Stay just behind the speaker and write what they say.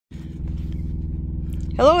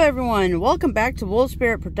Hello everyone, welcome back to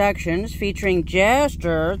Wolvespirit Productions featuring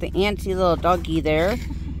Jester, the antsy little doggy there.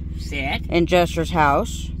 Sit. In Jester's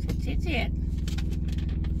house. Sit.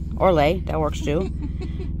 Or lay, that works too.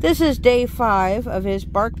 This is day 5 of his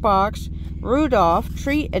BarkBox Rudolph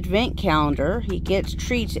treat advent calendar. He gets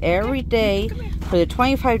treats every day for the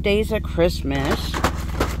 25 days of Christmas.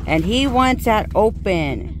 And he wants that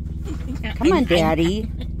open. Come on,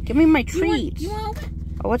 Daddy. Give me my treats. You want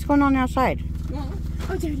Oh, what's going on outside? Oh,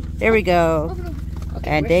 There we go. Okay,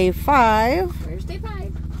 And day 5. Where's day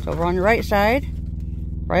 5? So we're on the right side.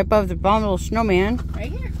 Right above the abominable snowman.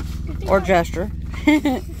 Right here. Or Jester.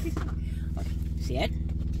 Okay, sit.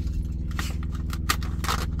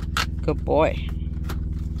 Good boy.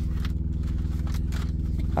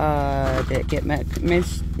 Did it get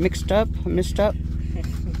mixed up?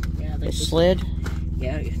 Yeah, It slid?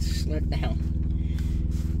 Yeah, it slid down.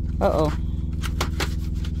 Uh-oh.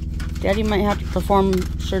 Daddy might have to perform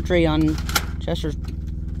surgery on Jester's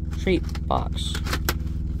treat box.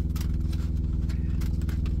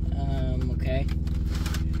 Okay.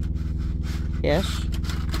 Yes?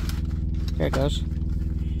 There it goes.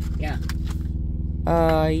 Yeah.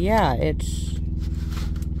 Yeah, it's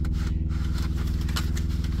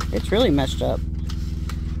really messed up.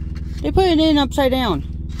 They put it in upside down.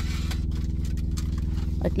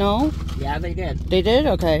 Like, no? Yeah, they did. They did?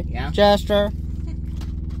 Okay. Yeah. Jester.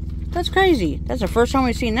 That's crazy. That's the first time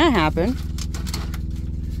we've seen that happen.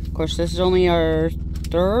 Of course, this is only our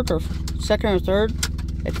second or third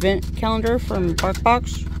advent calendar from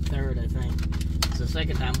BarkBox. Third, I think. It's the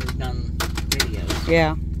second time we've done videos.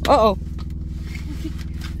 Yeah. Uh-oh.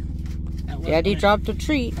 Daddy dropped a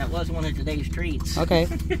treat. That was one of today's treats. Okay.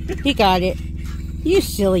 He got it. You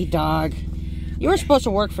silly dog. You were supposed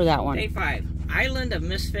to work for that one. Day 5. Island of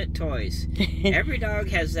Misfit Toys. Every dog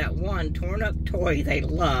has that one torn up toy they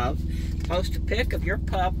love. Post a pic of your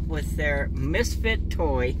pup with their misfit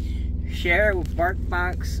toy. Share with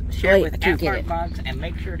BarkBox. Share with BarkBox, and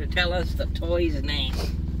make sure to tell us the toy's name.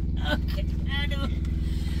 Okay,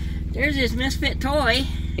 there's his misfit toy.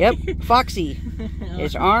 Yep, Foxy.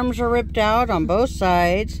 His arms are ripped out on both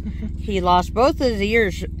sides. He lost both of his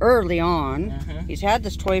ears early on. He's had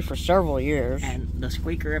this toy for several years. And the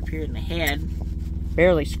squeaker up here in the head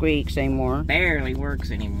barely squeaks anymore. Barely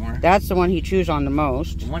works anymore. That's the one he chews on the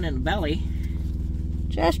most. The one in the belly.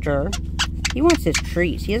 Jester, he wants his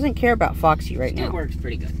treats. He doesn't care about Foxy right now. It works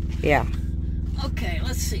pretty good. Yeah. Okay,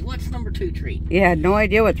 let's see. What's number 2 treat? Yeah, had no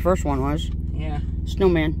idea what the first one was. Yeah.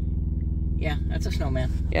 Snowman. Yeah, that's a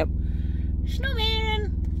snowman. Yep.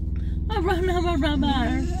 Snowman!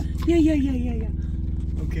 Yeah.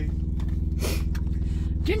 Okay.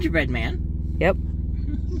 Gingerbread man. Yep.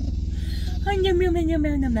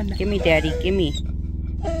 Gimme, Daddy, gimme.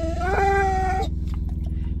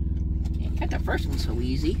 Got the first one so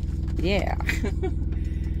easy. Yeah.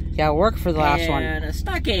 You gotta work for the last one. And a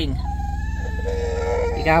stocking.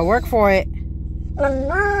 You gotta work for it.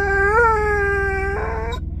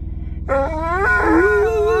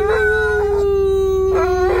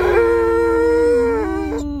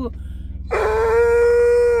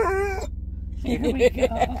 Here we go.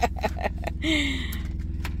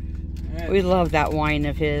 We love that whine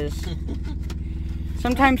of his.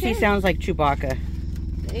 Sometimes he sounds like Chewbacca.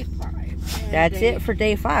 Day 5. That's it for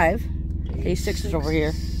day 5. Day 6 is over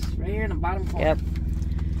here. Right here in the bottom corner. Yep.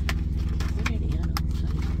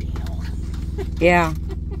 Yeah,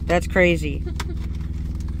 that's crazy.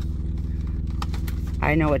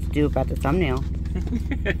 I know what to do about the thumbnail.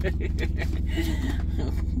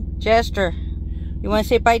 Jester, you want to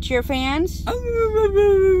say bye to your fans?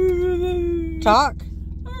 Talk.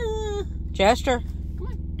 Jester. Come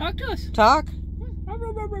on, talk to us. Talk.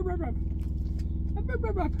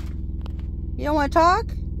 You don't want to talk?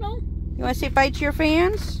 No. You want to say bye to your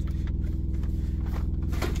fans?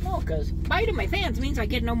 No, because bye to my fans means I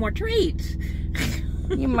get no more treats.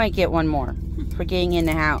 You might get one more for getting in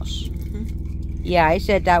the house. Yeah, I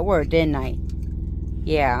said that word, didn't I?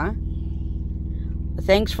 Yeah.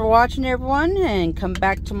 Thanks for watching, everyone, and come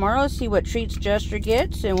back tomorrow, see what treats Jester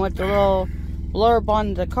gets and what the little blurb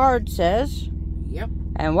on the card says. Yep.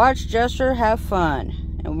 And watch Jester have fun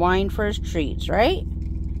and whine for his treats, right?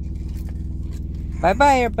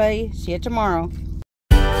 Bye-bye, everybody. See you tomorrow.